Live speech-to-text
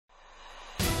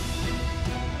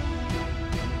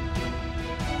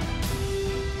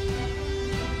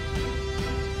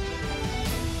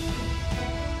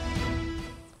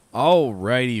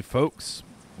Alrighty, folks.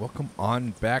 Welcome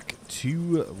on back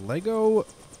to Lego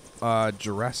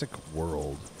Jurassic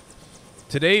World.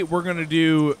 Today we're going to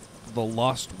do the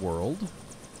Lost World.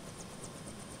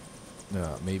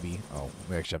 Maybe. Oh,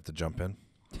 we actually have to jump in.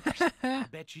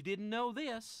 Bet you didn't know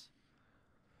this.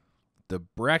 The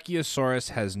Brachiosaurus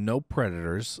has no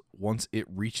predators once it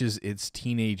reaches its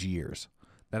teenage years.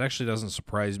 That actually doesn't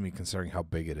surprise me considering how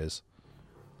big it is.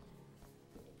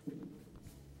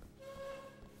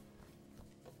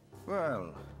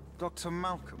 Well, Dr.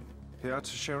 Malcolm, here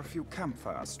to share a few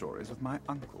campfire stories with my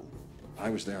uncle. I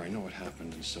was there, I know what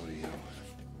happened, and so do you.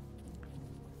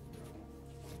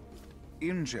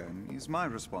 InGen is my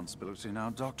responsibility now,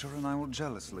 Doctor, and I will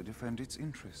jealously defend its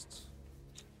interests.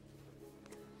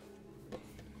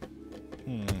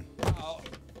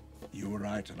 You were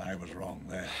right and I was wrong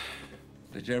there.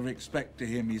 Did you ever expect to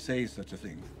hear me say such a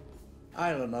thing?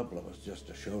 Island Upler was just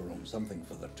a showroom, something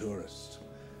for the tourists.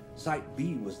 Site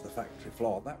B was the factory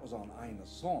floor. That was on Ina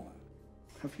Sauna.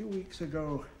 A few weeks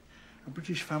ago, a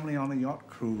British family on a yacht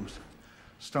cruise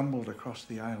stumbled across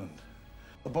the island.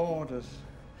 The boarders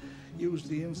used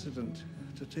the incident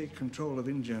to take control of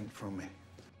InGen from me.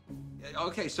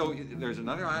 Okay, so there's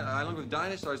another island with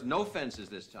dinosaurs, no fences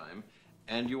this time,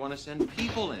 and you want to send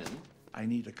people in? I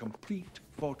need a complete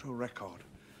photo record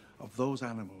of those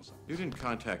animals. You didn't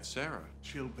contact Sarah.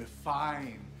 She'll be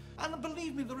fine. And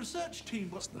believe me, the research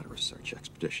team was... It's not a research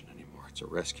expedition anymore. It's a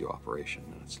rescue operation,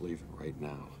 and it's leaving right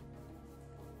now.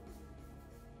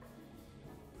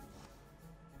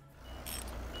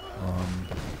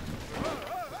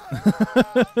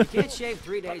 You can't shave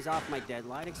 3 days off my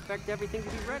deadline. Expect everything to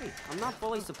be ready. I'm not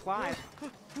fully supplied.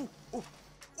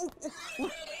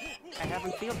 I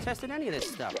haven't field tested any of this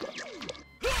stuff.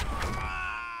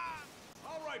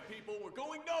 All right, people, we're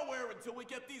going nowhere until we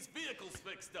get these vehicles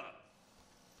fixed up.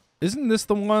 Isn't this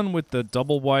the one with the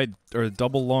double wide or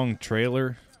double long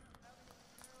trailer?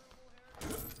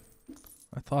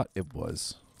 I thought it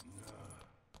was.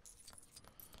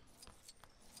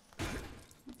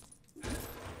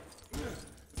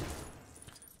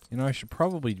 You know, I should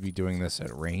probably be doing this at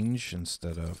range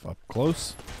instead of up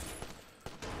close,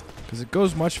 because it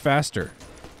goes much faster.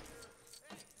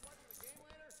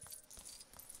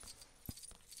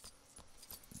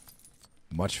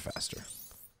 Much faster.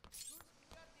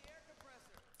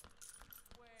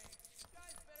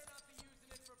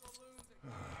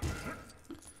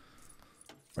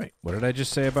 Right, what did I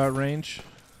just say about range?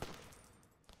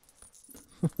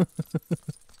 What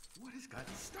has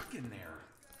gotten stuck in there?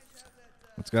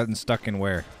 What's gotten stuck in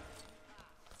where?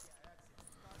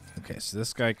 Okay, so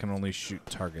this guy can only shoot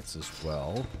targets as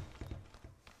well.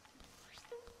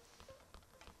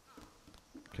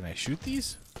 Can I shoot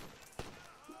these?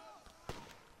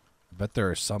 I bet there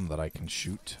are some that I can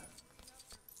shoot.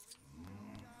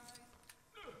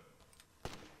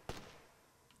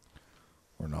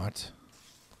 Or not.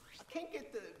 Can't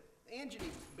get the engine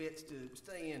bits to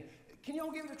stay in. Can y'all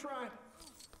give it a try?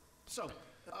 So,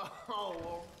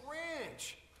 oh, a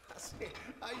wrench.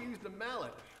 I used a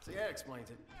mallet. See, that explains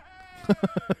it.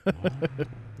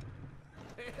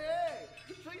 Hey,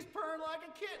 she's purring like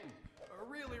a kitten.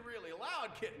 A really, really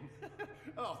loud kitten.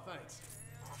 Oh, thanks.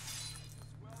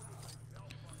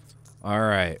 All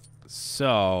right,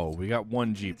 so we got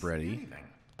one Jeep ready.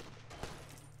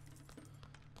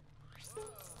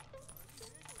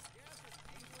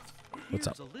 What's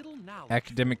up?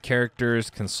 Academic characters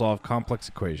can solve complex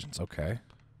equations. Okay.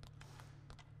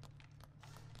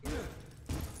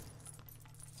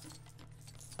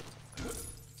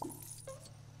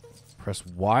 Press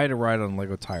Y to ride on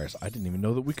Lego tires. I didn't even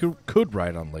know that we could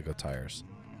ride on Lego tires.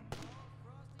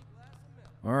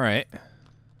 All right.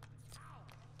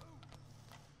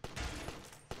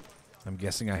 I'm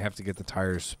guessing I have to get the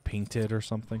tires painted or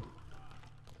something.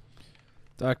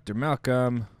 Dr.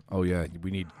 Malcolm. Oh, yeah,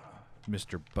 we need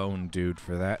Mr. Bone Dude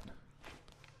for that.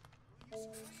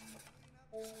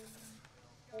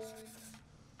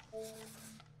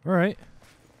 All right.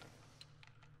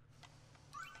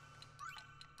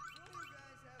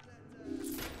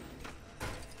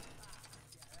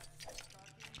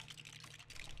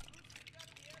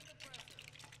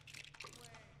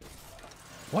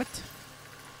 What?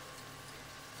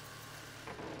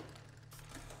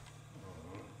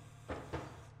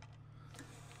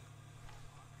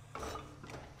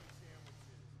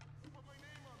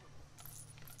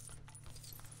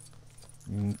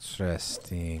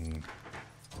 Interesting.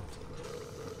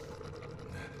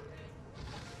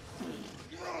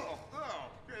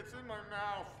 It's in my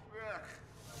mouth.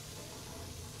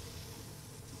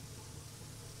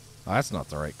 Oh, that's not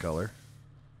the right color.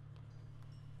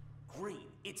 Green.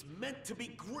 It's meant to be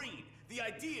green. The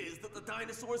idea is that the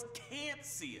dinosaurs can't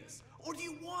see us. Or do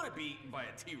you want to be eaten by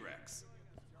a T-Rex?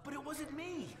 But it wasn't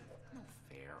me. No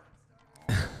fair.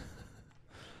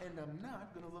 And I'm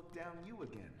not gonna look down you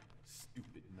again,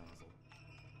 stupid nozzle.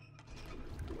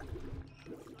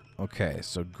 Okay,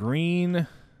 so green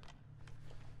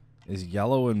is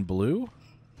yellow and blue.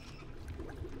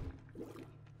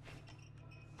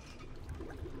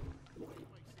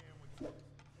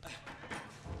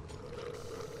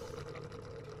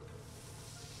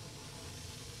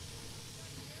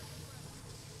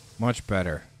 Much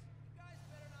better.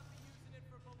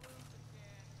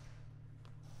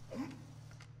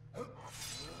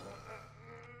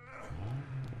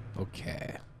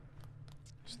 Okay.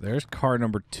 So there's car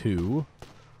number 2.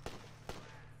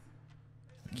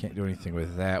 We can't do anything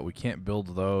with that. We can't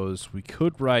build those. We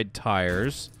could ride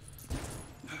tires.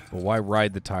 But why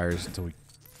ride the tires until we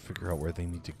figure out where they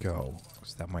need to go?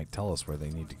 Because that might tell us where they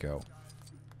need to go.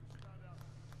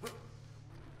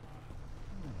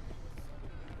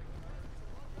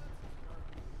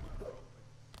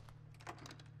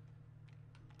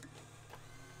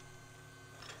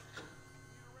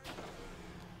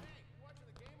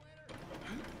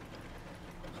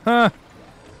 Huh.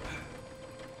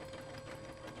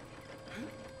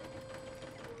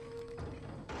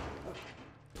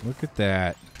 Look at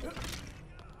that.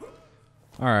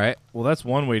 Alright, well that's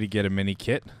one way to get a mini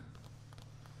kit.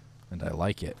 And I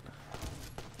like it.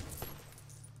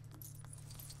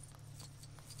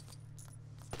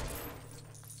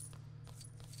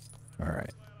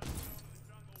 Alright.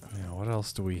 Now, what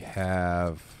else do we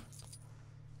have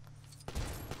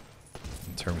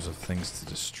in terms of things to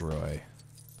destroy?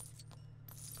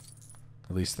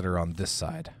 At least that are on this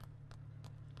side.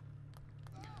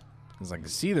 Because I can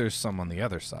see there's some on the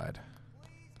other side.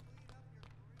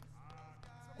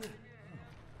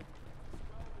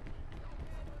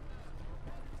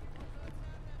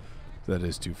 That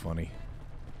is too funny.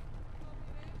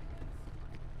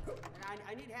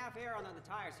 I need half air on the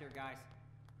tires here, guys.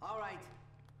 All right.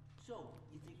 So,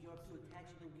 you think you're up to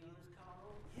attaching the wheels,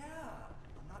 Carl? Yeah.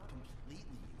 I'm not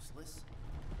completely useless.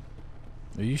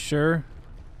 Are you sure?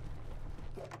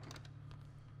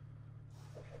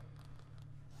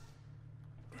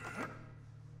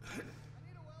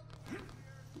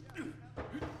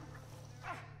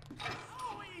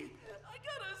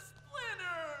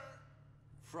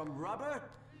 From rubber?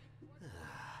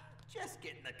 Just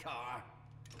get in the car.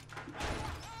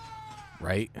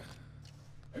 Right.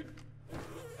 Okay,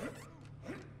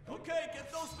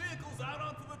 get those vehicles out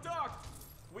onto the dock.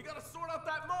 We gotta sort out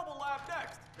that mobile lab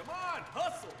next. Come on,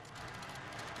 hustle.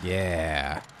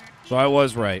 Yeah. So I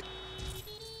was right.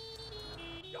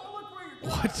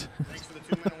 What? Thanks for the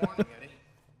 2-minute warning, Eddie.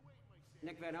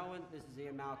 Nick Van Owen, this is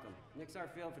Ian Malcolm. Nick's our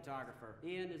field photographer.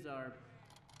 Ian is our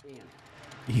Ian.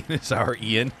 Ian is our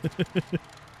Ian.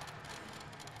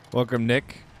 Welcome,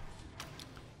 Nick.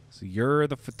 So you're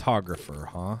the photographer,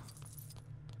 huh?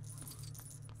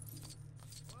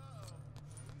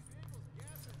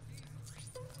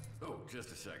 Oh,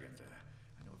 just a second. I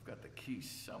know we've got the key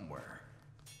somewhere.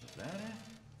 Is that it?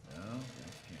 No,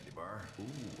 that's a candy bar. Ooh,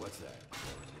 what's that?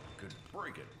 You could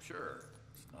break it, sure.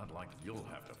 It's not like you'll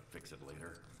have to fix it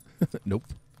later. Nope.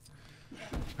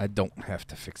 I don't have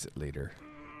to fix it later.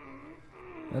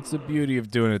 That's the beauty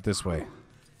of doing it this way.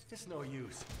 It's no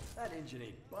use. That engine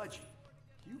ain't budging.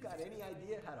 You got any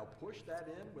idea how to push that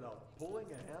in without pulling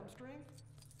a hamstring?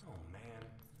 Oh, man.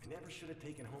 I never should have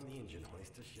taken home the engine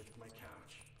hoist to shift my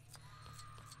couch.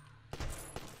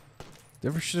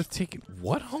 Never should have taken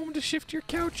what home to shift your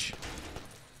couch?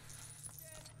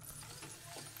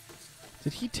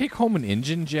 Did he take home an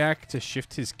engine jack to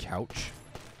shift his couch?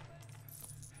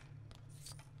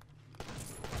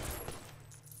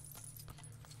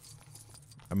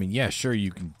 I mean, yeah, sure,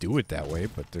 you can do it that way,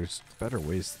 but there's better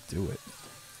ways to do it.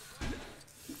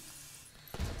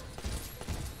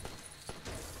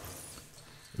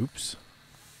 Oops.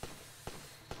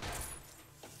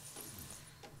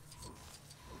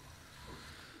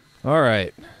 All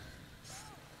right.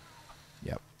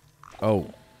 Yep.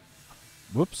 Oh.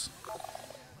 Whoops.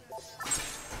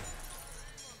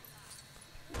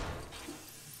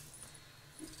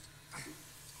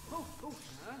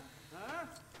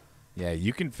 Yeah,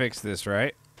 you can fix this,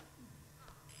 right?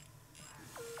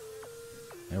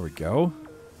 There we go.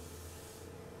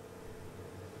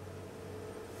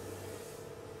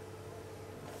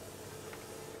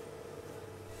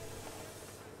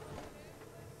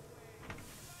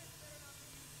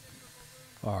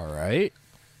 All right.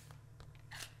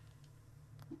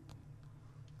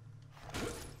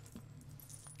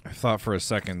 I thought for a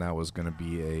second that was going to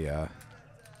be a,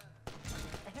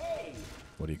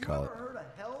 what do you call it? Heard of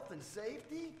health and safety?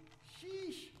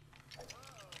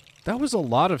 That was a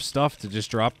lot of stuff to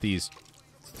just drop these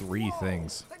 3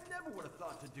 things. I never would have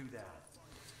thought to do that.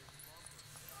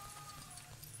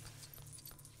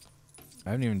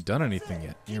 I haven't even done anything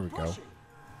yet. Here we go.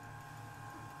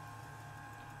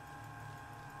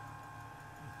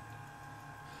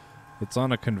 It's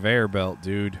on a conveyor belt,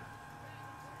 dude.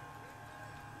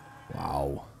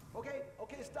 Wow. Okay,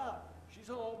 stop. She's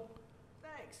home.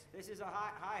 Thanks. This is a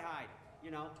hide. You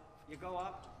know, you go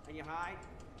up and you hide.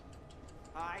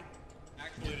 Hide.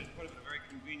 Actually, it is put in a very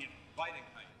convenient biting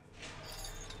height.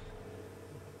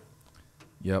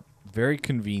 Yep, very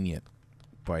convenient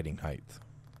biting height.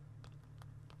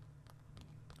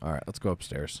 All right, let's go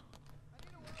upstairs.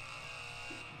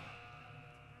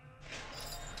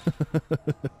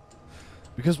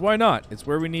 Because why not? It's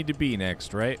where we need to be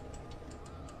next, right?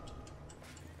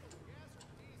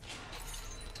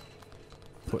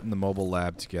 Putting the mobile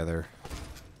lab together.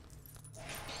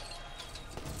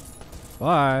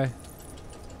 Bye.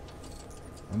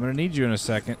 I'm gonna need you in a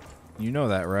second. You know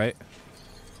that, right?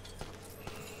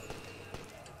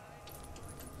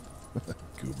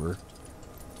 Goober.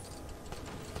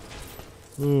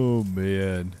 Oh,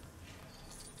 man.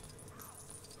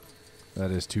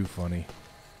 That is too funny.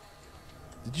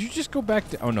 Did you just go back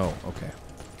to... Oh, no. Okay.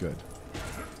 Good.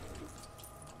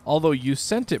 Although you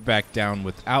sent it back down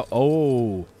without...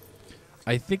 Oh.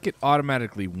 I think it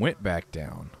automatically went back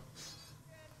down.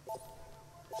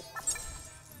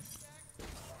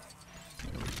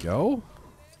 There we go.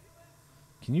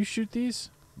 Can you shoot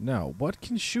these? No. What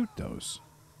can shoot those?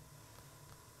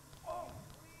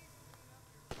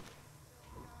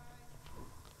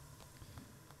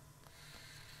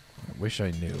 I wish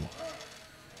I knew.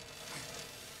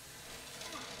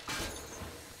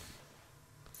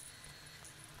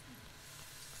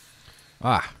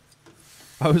 Ah.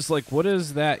 I was like, what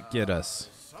does that get us?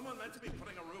 Someone meant to be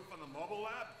putting a roof on the mobile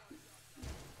lab?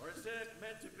 Or is it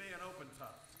meant to be an open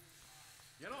top?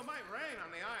 You know, it might rain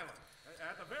on the island.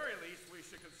 At the very least, we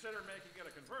should consider making it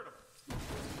a convertible.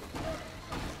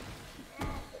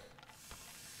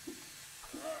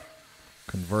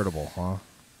 Convertible, huh?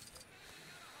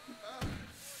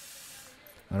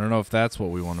 I don't know if that's what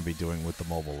we want to be doing with the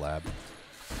mobile lab.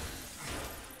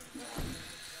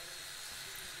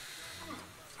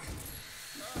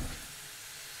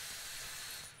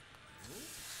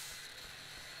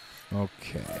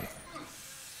 Okay.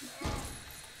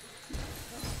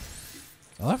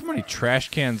 I love how many trash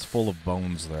cans full of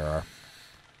bones there are.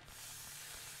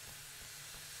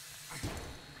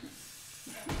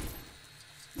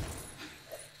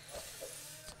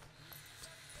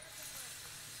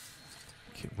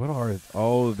 Okay, what are...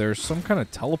 Oh, there's some kind of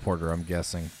teleporter, I'm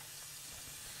guessing.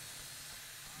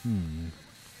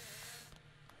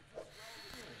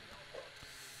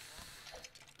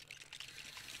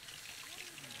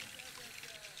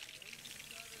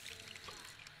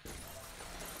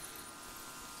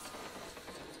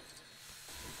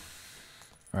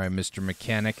 All right, Mr.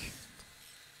 Mechanic.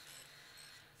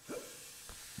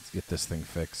 Let's get this thing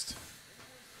fixed.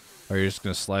 Are you just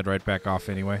going to slide right back off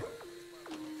anyway?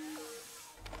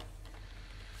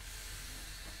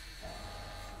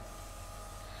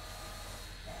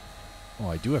 Oh,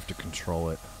 I do have to control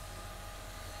it.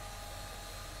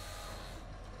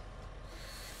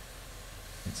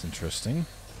 That's interesting.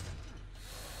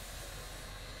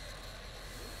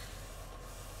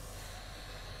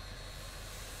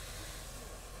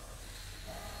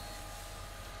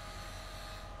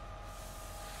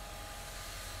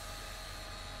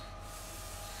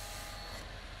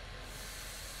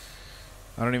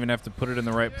 I don't even have to put it in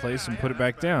the right place and put it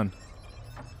back down.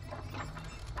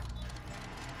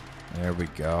 There we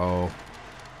go.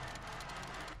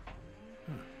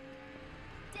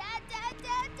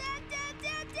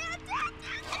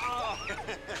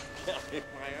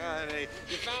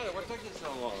 You found it. What took you so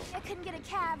long? I couldn't get a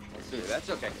cab. That's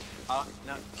okay. Now,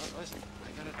 listen. I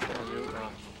gotta tell you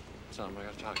something. I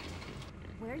gotta talk to you.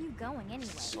 Where are you going anyway?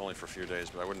 It's only for a few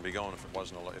days, but I wouldn't be going if it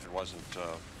wasn't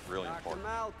really important.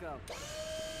 Malcolm.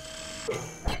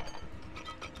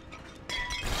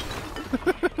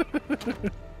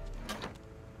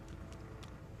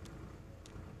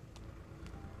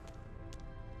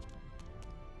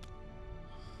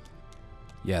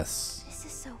 Yes. This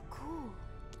is so cool.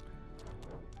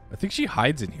 I think she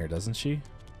hides in here, doesn't she?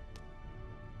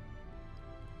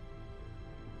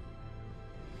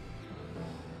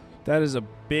 That is a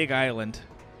big island.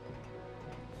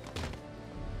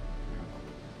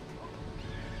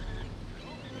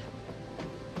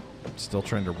 Still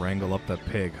trying to wrangle up that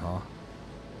pig, huh?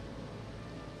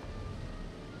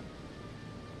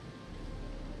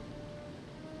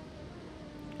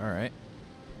 All right.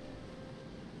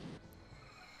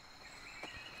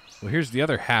 Well, here's the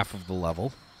other half of the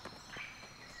level.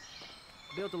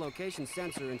 Built a location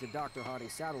sensor into Dr.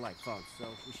 Harding's satellite phone, so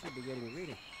we should be getting a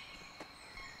reading.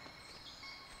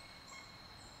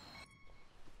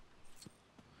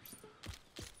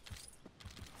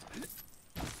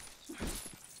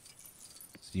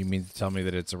 So you mean to tell me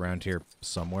that it's around here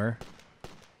somewhere?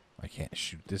 I can't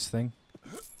shoot this thing?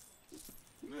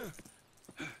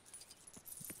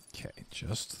 Okay,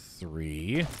 just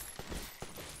 3.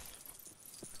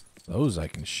 Those I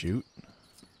can shoot.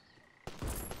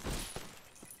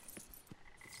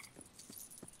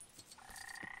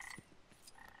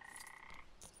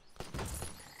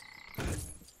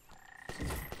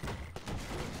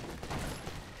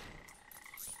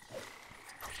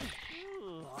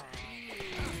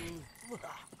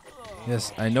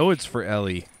 Yes, I know it's for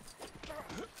Ellie.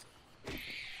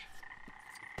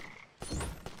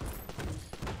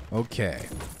 Okay,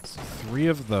 so 3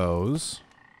 of those.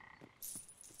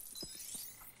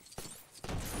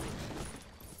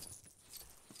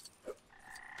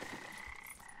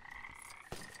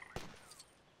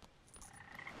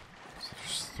 So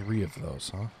there's 3 of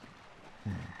those, huh?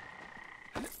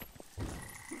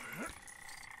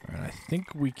 Alright, I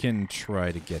think we can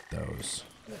try to get those.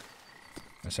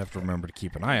 I just have to remember to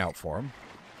keep an eye out for them.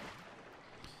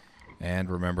 And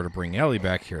remember to bring Ellie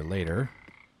back here later.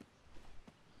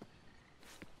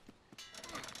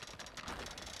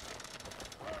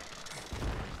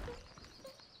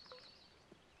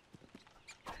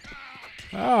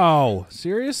 Oh,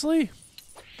 seriously?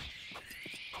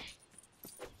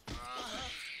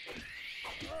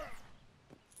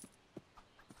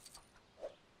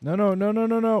 No, no, no, no,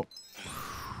 no, no.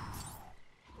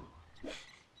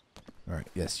 All right,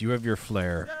 yes, you have your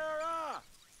flare.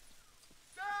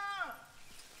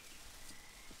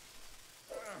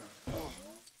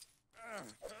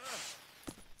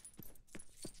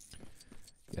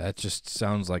 Yeah, that just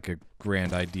sounds like a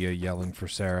grand idea, yelling for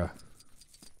Sarah.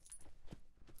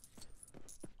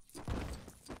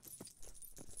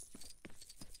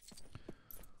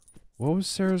 What was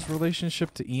Sarah's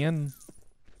relationship to Ian?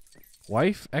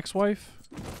 Wife? Ex-wife?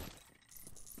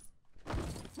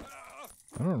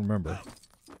 I don't remember.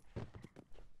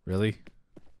 Really?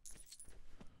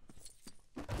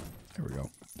 There we go.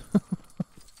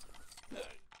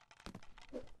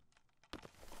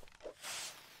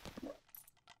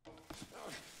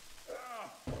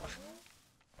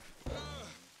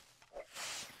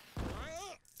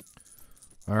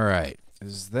 All right.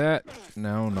 Is that...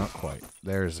 No, not quite.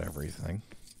 There's everything.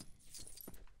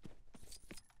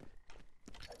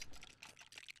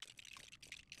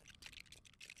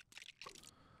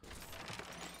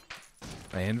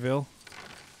 Anvil?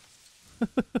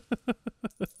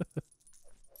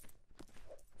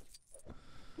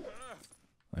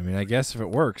 I mean, I guess if it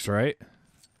works, right?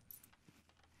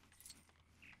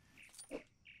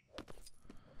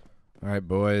 All right,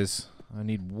 boys. I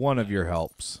need one of your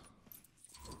helps.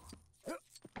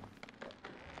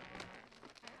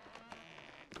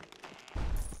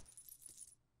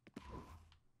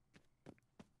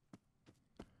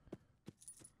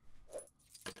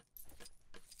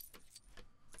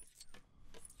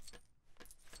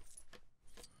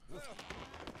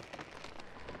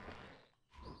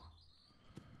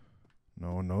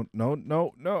 No, no, no,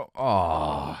 no, no.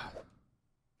 Aw.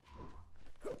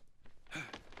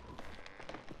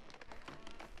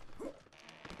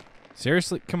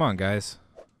 Seriously? Come on, guys.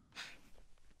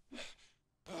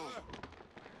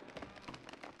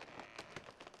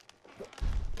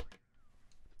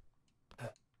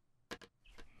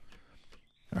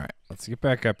 Alright, let's get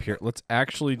back up here. Let's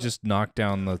actually just knock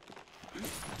down the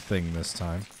thing this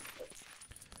time.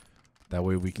 That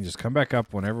way we can just come back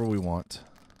up whenever we want.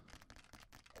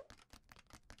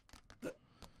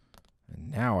 And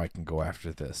now I can go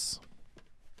after this.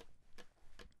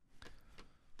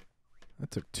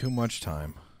 That took too much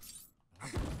time.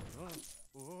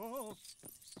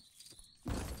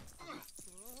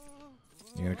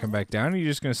 You gonna come back down, or are you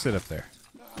just gonna sit up there?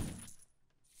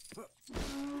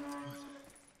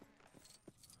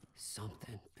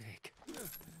 Something big.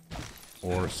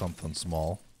 Or something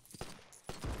small.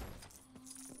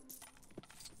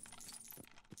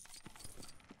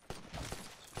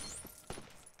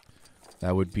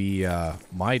 That would be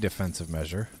my defensive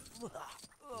measure.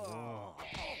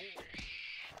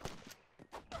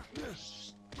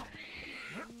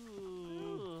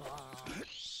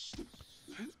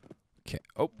 Okay.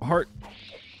 Oh, heart.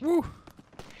 Woo.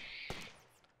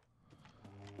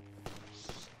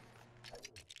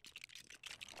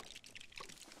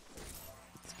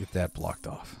 Let's get that blocked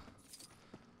off.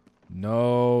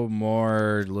 No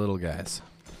more little guys.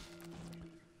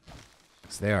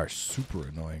 they are super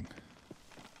annoying.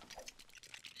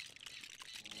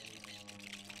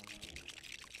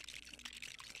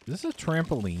 Is this a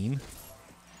trampoline?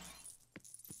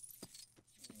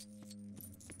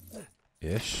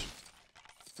 Ish.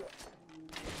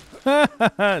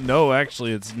 No,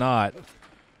 actually, it's not.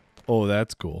 Oh,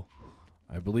 that's cool.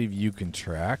 I believe you can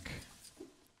track.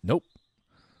 Nope.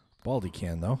 Baldy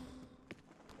can, though.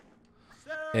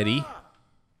 Eddie.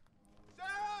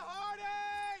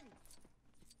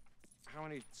 How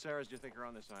many Sarahs do you think are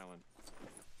on this island?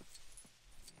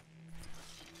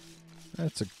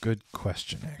 That's a good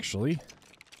question, actually.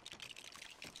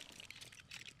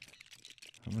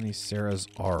 How many Sarahs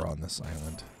are on this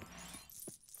island?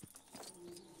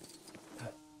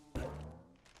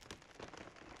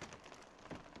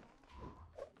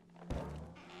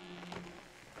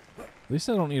 At least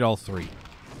I don't need all 3.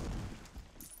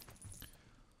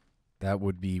 That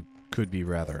could be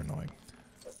rather annoying.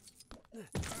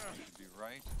 Should be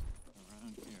right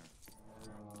around here.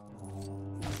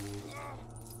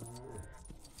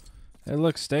 Hey,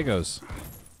 look, Stegos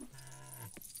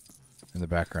in the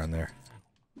background there.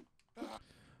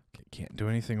 Okay, can't do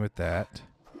anything with that.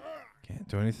 Can't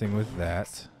do anything with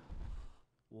that.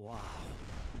 Wow.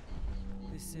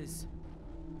 This is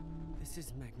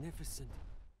magnificent.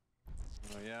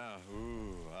 Oh, yeah.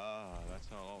 Ooh, that's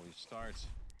how it always starts.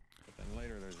 But then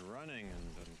later there's running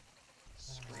and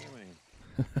screaming.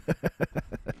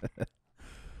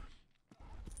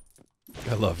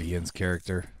 I love Ian's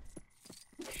character.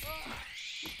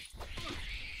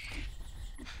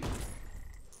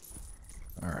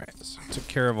 Alright, so took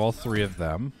care of all 3 of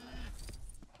them.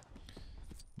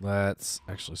 Let's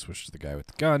actually switch to the guy with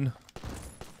the gun.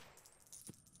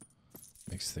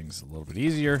 Makes things a little bit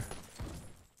easier.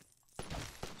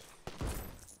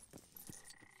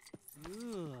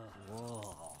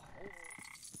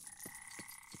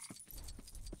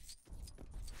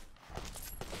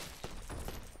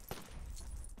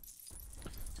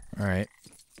 Alright.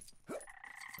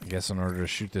 I guess in order to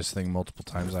shoot this thing multiple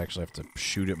times, I actually have to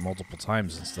shoot it multiple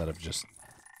times instead of just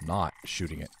not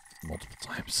shooting it multiple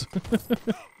times.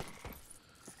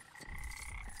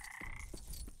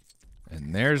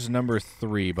 And there's number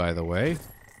 3, by the way.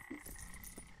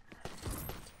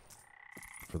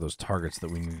 For those targets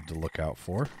that we needed to look out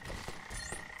for.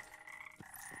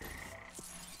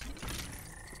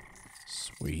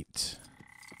 Sweet.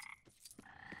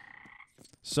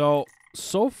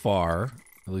 So far,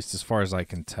 at least as far as I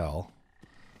can tell,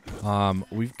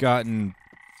 we've gotten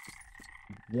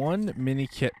 1 mini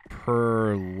kit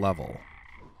per level.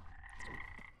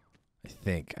 I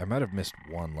think. I might have missed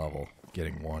 1 level,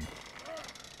 getting 1.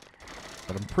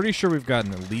 But I'm pretty sure we've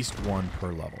gotten at least 1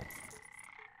 per level.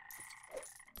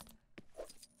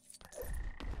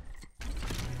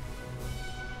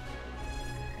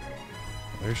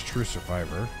 There's True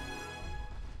Survivor.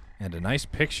 And a nice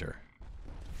picture.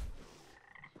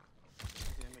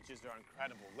 The images are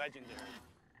incredible, legendary.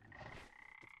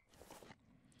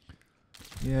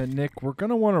 Yeah, Nick, we're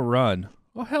gonna want to run.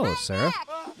 Oh, hello, Sarah.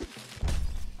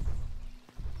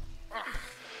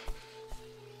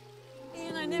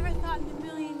 Ian, I never thought in a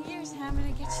million years I'm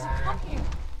gonna get you to come here.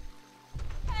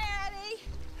 Hey, Eddie.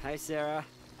 Hi, Sarah.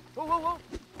 Whoa, whoa, whoa.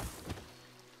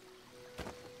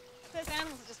 Those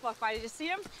animals that just walked by. Did you see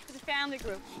them? It's a family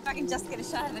group. If I can just get a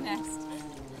shot of the nest.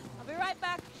 I'll be right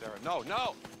back. Sarah, no,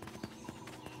 no!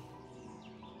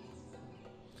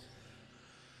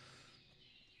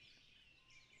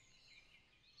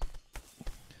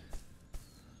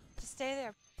 Just stay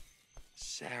there.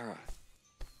 Sarah.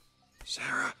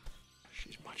 Sarah.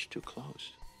 She's much too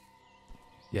close.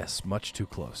 Yes, much too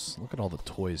close. Look at all the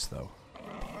toys, though.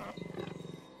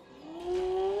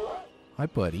 Hi,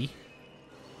 buddy.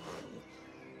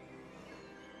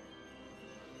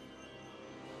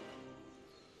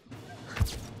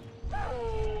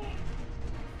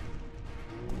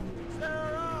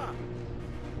 Sarah!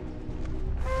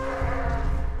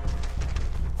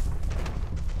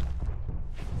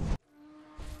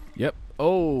 Yep.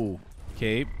 Oh,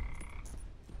 okay.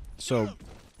 So,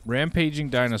 rampaging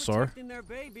dinosaur. Protecting their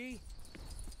baby.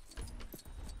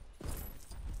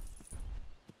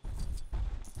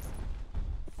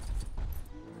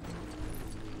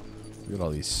 Look at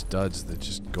all these studs that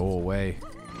just go away.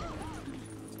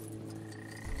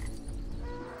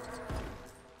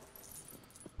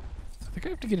 I think I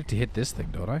have to get it to hit this thing,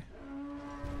 don't I?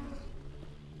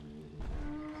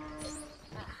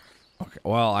 Okay,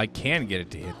 well, I can get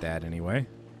it to hit that anyway.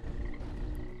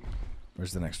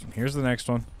 Where's the next one? Here's the next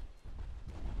one.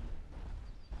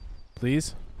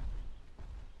 Please?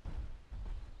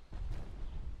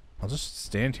 I'll just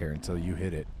stand here until you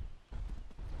hit it.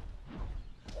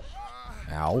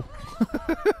 Ow.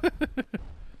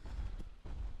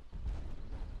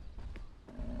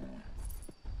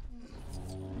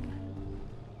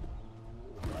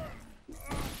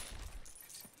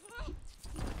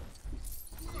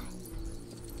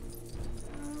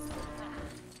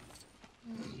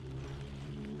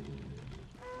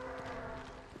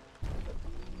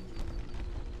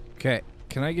 Okay,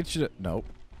 can I get you to... Nope.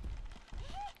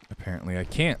 Apparently I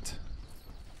can't.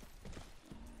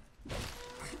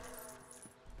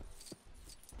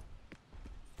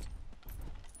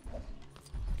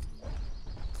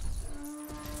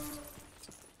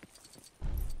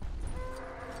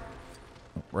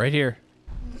 Right here.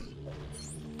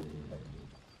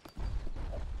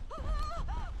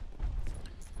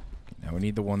 Now we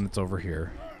need the one that's over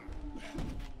here.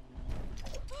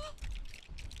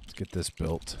 Let's get this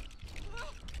built.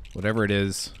 Whatever it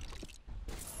is.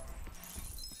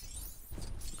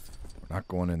 We're not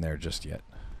going in there just yet.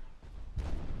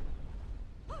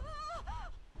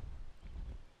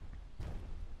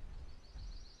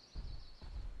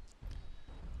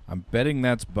 I'm betting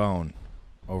that's bone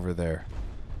over there.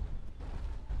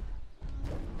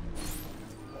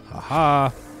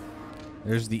 Haha.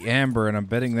 There's the amber, and I'm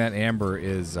betting that amber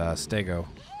is stego.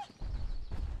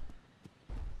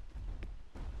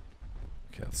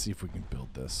 Okay, let's see if we can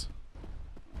build this.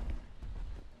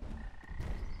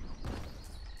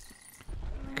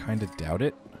 Kind of doubt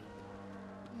it.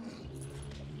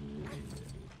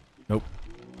 Nope.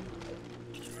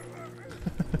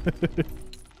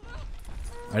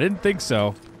 I didn't think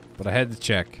so, but I had to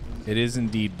check. It is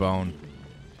indeed bone.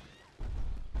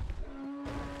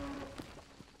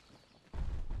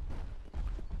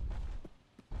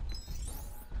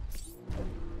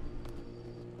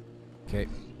 Okay.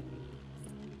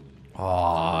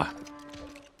 Aww.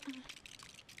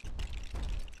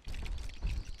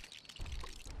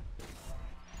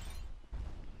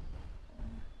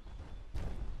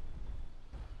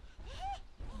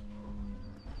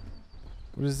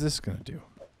 What is this gonna do?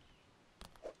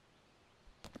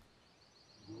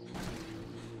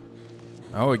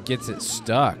 Oh, it gets it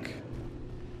stuck.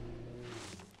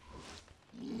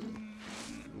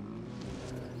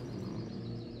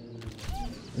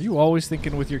 Are you always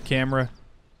thinking with your camera?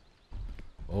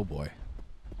 Oh boy.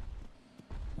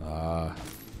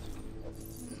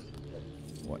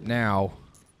 What now?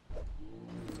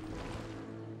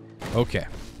 Okay.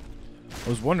 I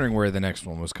was wondering where the next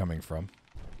one was coming from.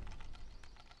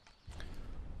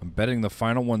 I'm betting the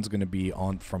final one's going to be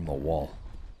on from the wall.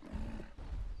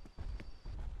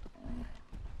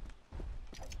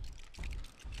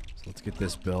 So let's get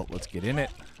this built. Let's get in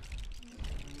it.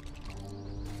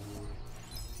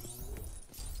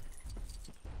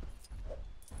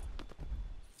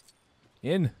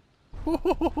 In.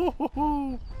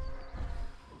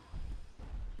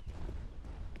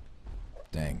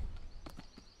 Dang.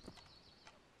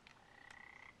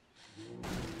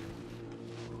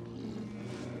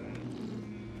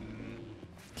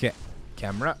 Okay.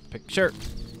 Camera, picture.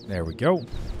 There we go.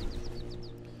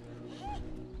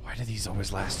 Why do these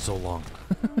always last so long?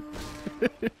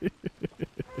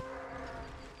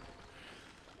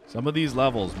 Some of these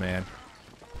levels, man.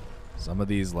 Some of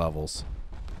these levels.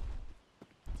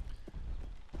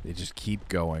 They just keep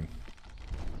going.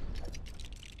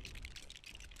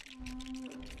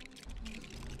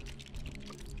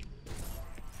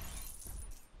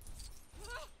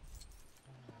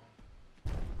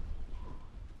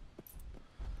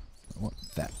 I want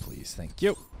that, please. Thank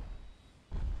you.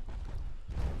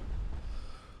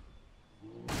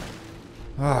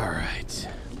 All right.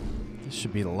 This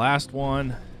should be the last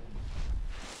one.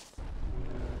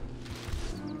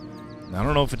 I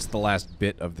don't know if it's the last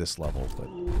bit of this level, but...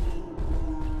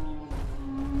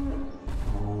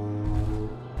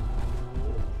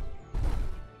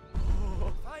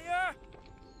 Fire!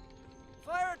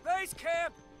 Fire at base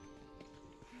camp!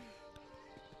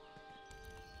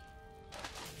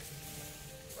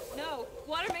 No,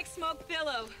 water makes smoke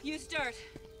billow. Use dirt.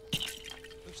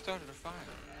 Who started a fire?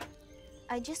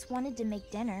 I just wanted to make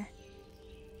dinner.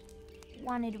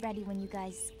 Wanted ready when you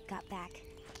guys got back.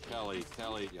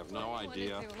 Kelly, you have no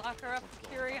idea. What did they lock her up for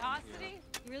curiosity?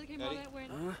 You really came all that way?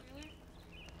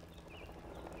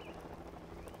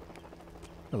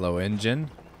 Hello,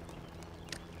 engine.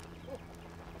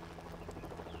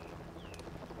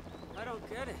 I don't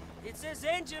get it. It says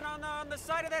engine on the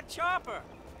side of that chopper.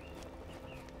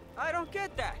 I don't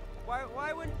get that.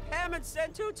 Why wouldn't Hammond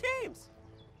send two teams?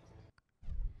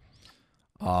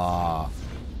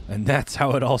 And that's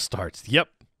how it all starts. Yep.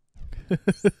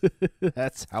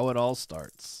 That's how it all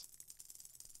starts.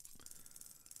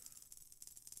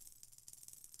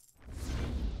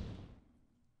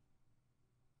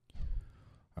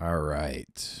 All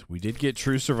right. We did get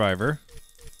True Survivor.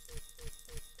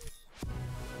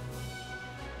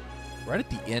 Right at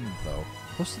the end, though.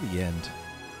 Close to the end.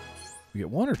 We get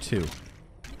 1 or 2.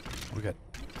 We got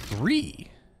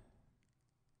 3.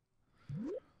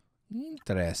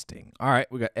 Interesting. All right.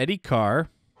 We got Eddie Carr.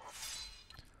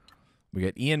 We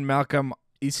got Ian Malcolm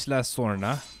Isla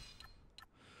Sorna.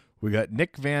 We got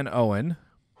Nick Van Owen.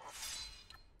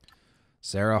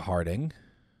 Sarah Harding.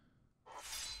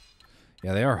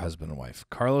 Yeah, they are husband and wife.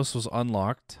 Carlos was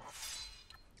unlocked.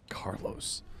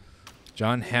 Carlos.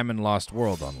 John Hammond Lost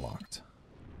World unlocked.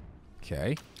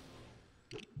 Okay.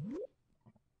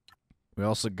 We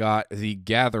also got the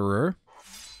Gatherer.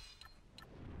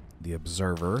 The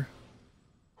Observer.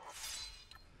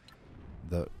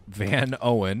 The Van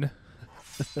Owen.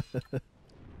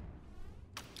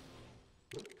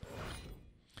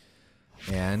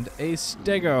 And a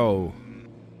Stego.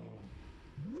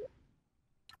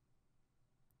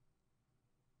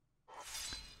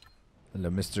 Hello,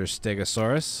 Mr.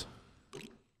 Stegosaurus.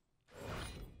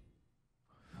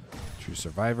 True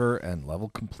Survivor and level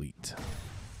complete.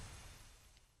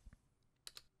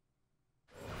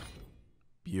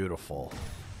 Beautiful.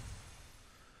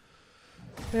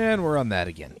 And we're on that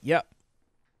again. Yep.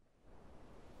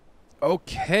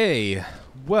 Okay.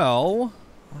 Well,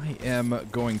 I am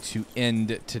going to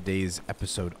end today's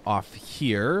episode off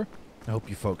here. I hope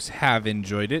you folks have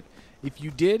enjoyed it. If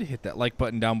you did, hit that like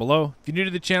button down below. If you're new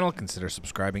to the channel, consider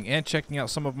subscribing and checking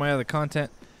out some of my other content.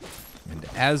 And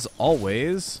as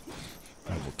always,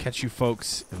 I will catch you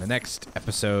folks in the next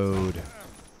episode.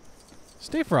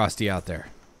 Stay frosty out there.